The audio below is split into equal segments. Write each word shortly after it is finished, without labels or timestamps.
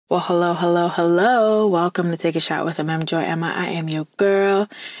Well, hello, hello, hello. Welcome to Take a Shot with Amem Joy Emma. I am your girl,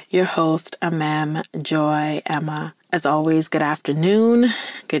 your host, Amem Joy Emma. As always, good afternoon,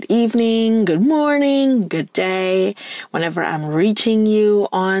 good evening, good morning, good day. Whenever I'm reaching you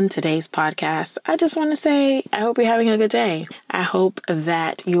on today's podcast, I just want to say, I hope you're having a good day. I hope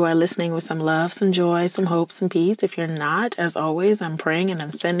that you are listening with some love, some joy, some hope, some peace. If you're not, as always, I'm praying and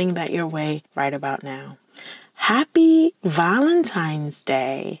I'm sending that your way right about now. Happy Valentine's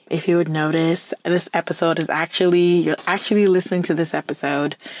Day. If you would notice, this episode is you're actually listening to this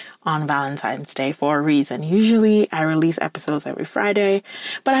episode on Valentine's Day for a reason. Usually I release episodes every Friday,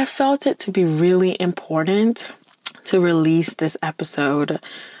 but I felt it to be really important to release this episode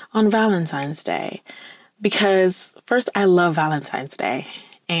on Valentine's Day because first, I love Valentine's Day.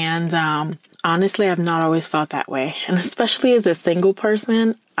 And honestly, I've not always felt that way. And especially as a single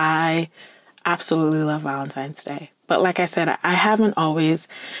person, I absolutely love Valentine's Day. But like I said, I haven't always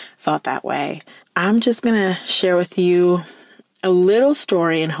felt that way. I'm just going to share with you a little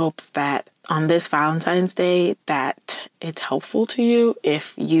story in hopes that on this Valentine's Day that it's helpful to you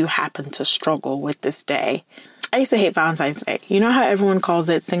if you happen to struggle with this day. I used to hate Valentine's Day. You know how everyone calls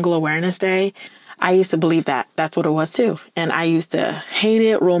it Single Awareness Day? I used to believe that that's what it was too. And I used to hate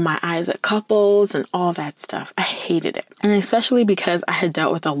it, roll my eyes at couples and all that stuff. I hated it. And especially because I had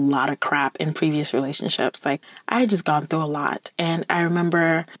dealt with a lot of crap in previous relationships. Like I had just gone through a lot. And I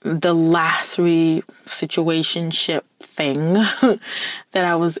remember the last situationship thing that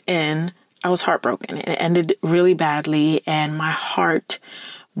I was in, I was heartbroken. It ended really badly and my heart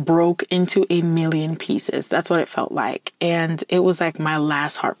broke into a million pieces. That's what it felt like. And it was like my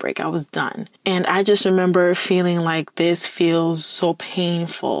last heartbreak. I was done. And I just remember feeling like this feels so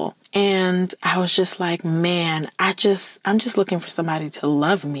painful. And I was just like, man, I'm just looking for somebody to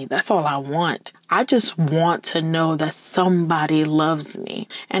love me. That's all I want. I just want to know that somebody loves me.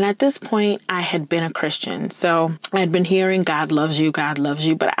 And at this point, I had been a Christian. So I had been hearing God loves you, God loves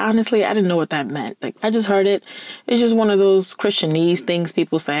you. But honestly, I didn't know what that meant. Like, I just heard it. It's just one of those Christianese things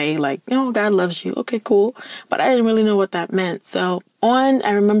people say, like, God loves you. Okay, cool. But I didn't really know what that meant. So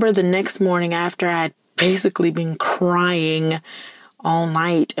I remember the next morning after I'd basically been crying all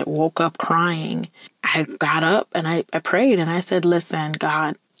night, I woke up crying. I got up and I prayed and I said, listen,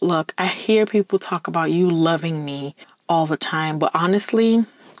 God, look, I hear people talk about you loving me all the time, but honestly,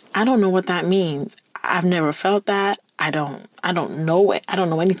 I don't know what that means. I've never felt that. I don't know it. I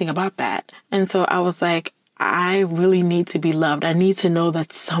don't know anything about that. And so I was like, I really need to be loved. I need to know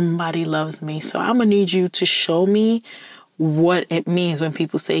that somebody loves me. So I'm going to need you to show me what it means when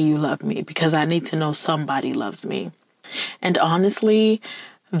people say you love me, because I need to know somebody loves me. And honestly,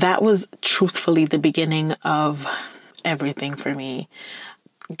 that was truthfully the beginning of everything for me.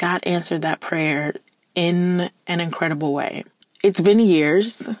 God answered that prayer in an incredible way. It's been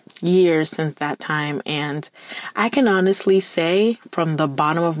years since that time. And I can honestly say from the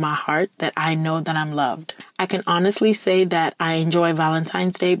bottom of my heart that I know that I'm loved. I can honestly say that I enjoy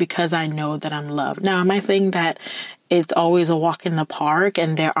Valentine's Day because I know that I'm loved. Now, am I saying that it's always a walk in the park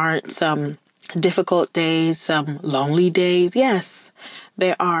and there aren't some difficult days, some lonely days? Yes,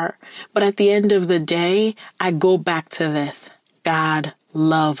 there are. But at the end of the day, I go back to this. God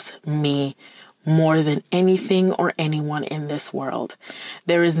loves me more than anything or anyone in this world.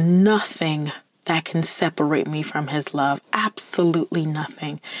 There is nothing that can separate me from his love. Absolutely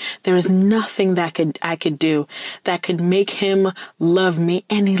nothing. There is nothing that I could do that could make him love me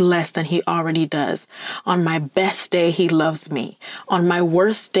any less than he already does. On my best day, he loves me. On my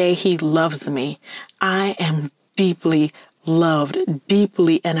worst day, he loves me. I am deeply loved,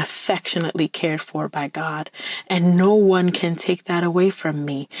 deeply and affectionately cared for by God. And no one can take that away from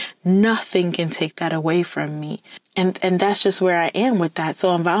me. Nothing can take that away from me. And that's just where I am with that. So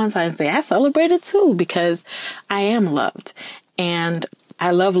on Valentine's Day, I celebrate it too because I am loved. And I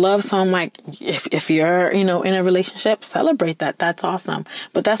love love. So I'm like, if you're, in a relationship, celebrate that. That's awesome.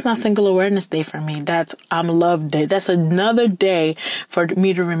 But that's not Single Awareness Day for me. That's I'm Love Day. That's another day for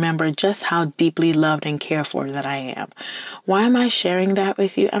me to remember just how deeply loved and cared for that I am. Why am I sharing that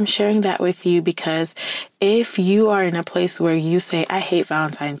with you? I'm sharing that with you because if you are in a place where you say, I hate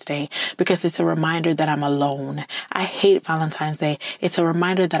Valentine's Day because it's a reminder that I'm alone. I hate Valentine's Day. It's a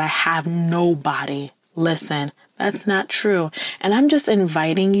reminder that I have nobody. Listen, that's not true. And I'm just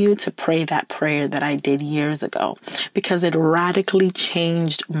inviting you to pray that prayer that I did years ago because it radically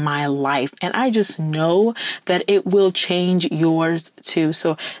changed my life. And I just know that it will change yours too.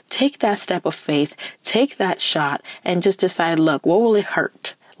 So take that step of faith, take that shot and just decide, look, what will it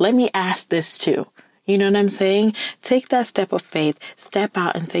hurt? Let me ask this too. You know what I'm saying? Take that step of faith, step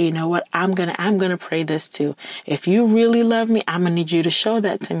out and say, you know what? I'm going to pray this too. If you really love me, I'm going to need you to show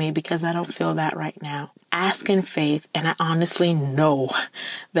that to me because I don't feel that right now. Ask in faith, and I honestly know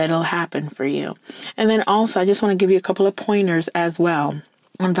that it'll happen for you. And then also, I just want to give you a couple of pointers as well.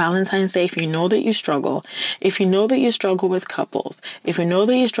 On Valentine's Day, if you know that you struggle with couples, if you know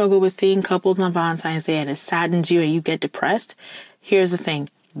that you struggle with seeing couples on Valentine's Day and it saddens you and you get depressed, here's the thing.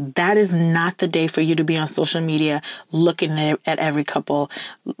 That is not the day for you to be on social media looking at every couple,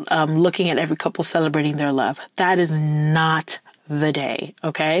 celebrating their love. That is not the day.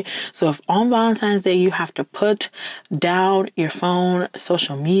 Okay. So if on Valentine's Day, you have to put down your phone,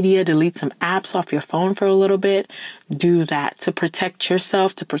 social media, delete some apps off your phone for a little bit, do that to protect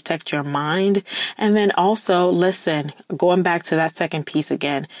yourself, to protect your mind. And then also listen, going back to that second piece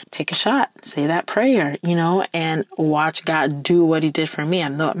again, take a shot, say that prayer, and watch God do what he did for me.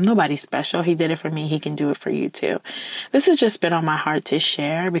 I'm nobody special. He did it for me. He can do it for you too. This has just been on my heart to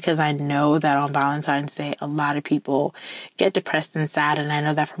share because I know that on Valentine's Day, a lot of people get depressed and sad. And I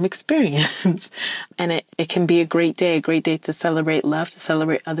know that from experience. And it can be a great day to celebrate love, to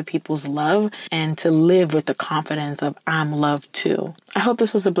celebrate other people's love, and to live with the confidence of I'm loved too. I hope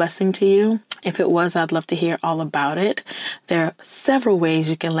this was a blessing to you. If it was, I'd love to hear all about it. There are several ways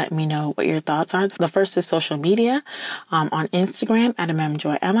you can let me know what your thoughts are. The first is social media. On Instagram at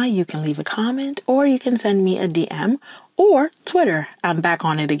MMJoyEmma, you can leave a comment or you can send me a DM. Or Twitter. I'm back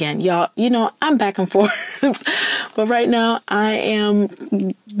on it again. Y'all, I'm back and forth. But right now, I am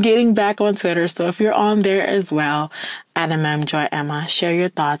getting back on Twitter. So if you're on there as well, at MMJoyEmma, share your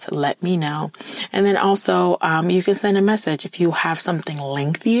thoughts. Let me know. And then also, you can send a message. If you have something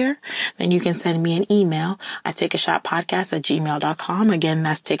lengthier, then you can send me an email at takeashotpodcast@gmail.com. Again,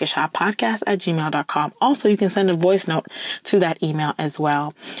 that's takeashotpodcast@gmail.com. Also, you can send a voice note to that email as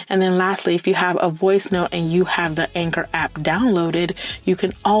well. And then lastly, if you have a voice note and you have the Anchor app downloaded, you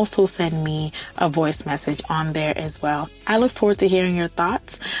can also send me a voice message on there as well. I look forward to hearing your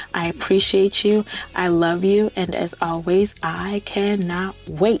thoughts. I appreciate you. I love you. And as always, I cannot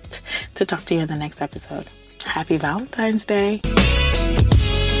wait to talk to you in the next episode. Happy Valentine's Day.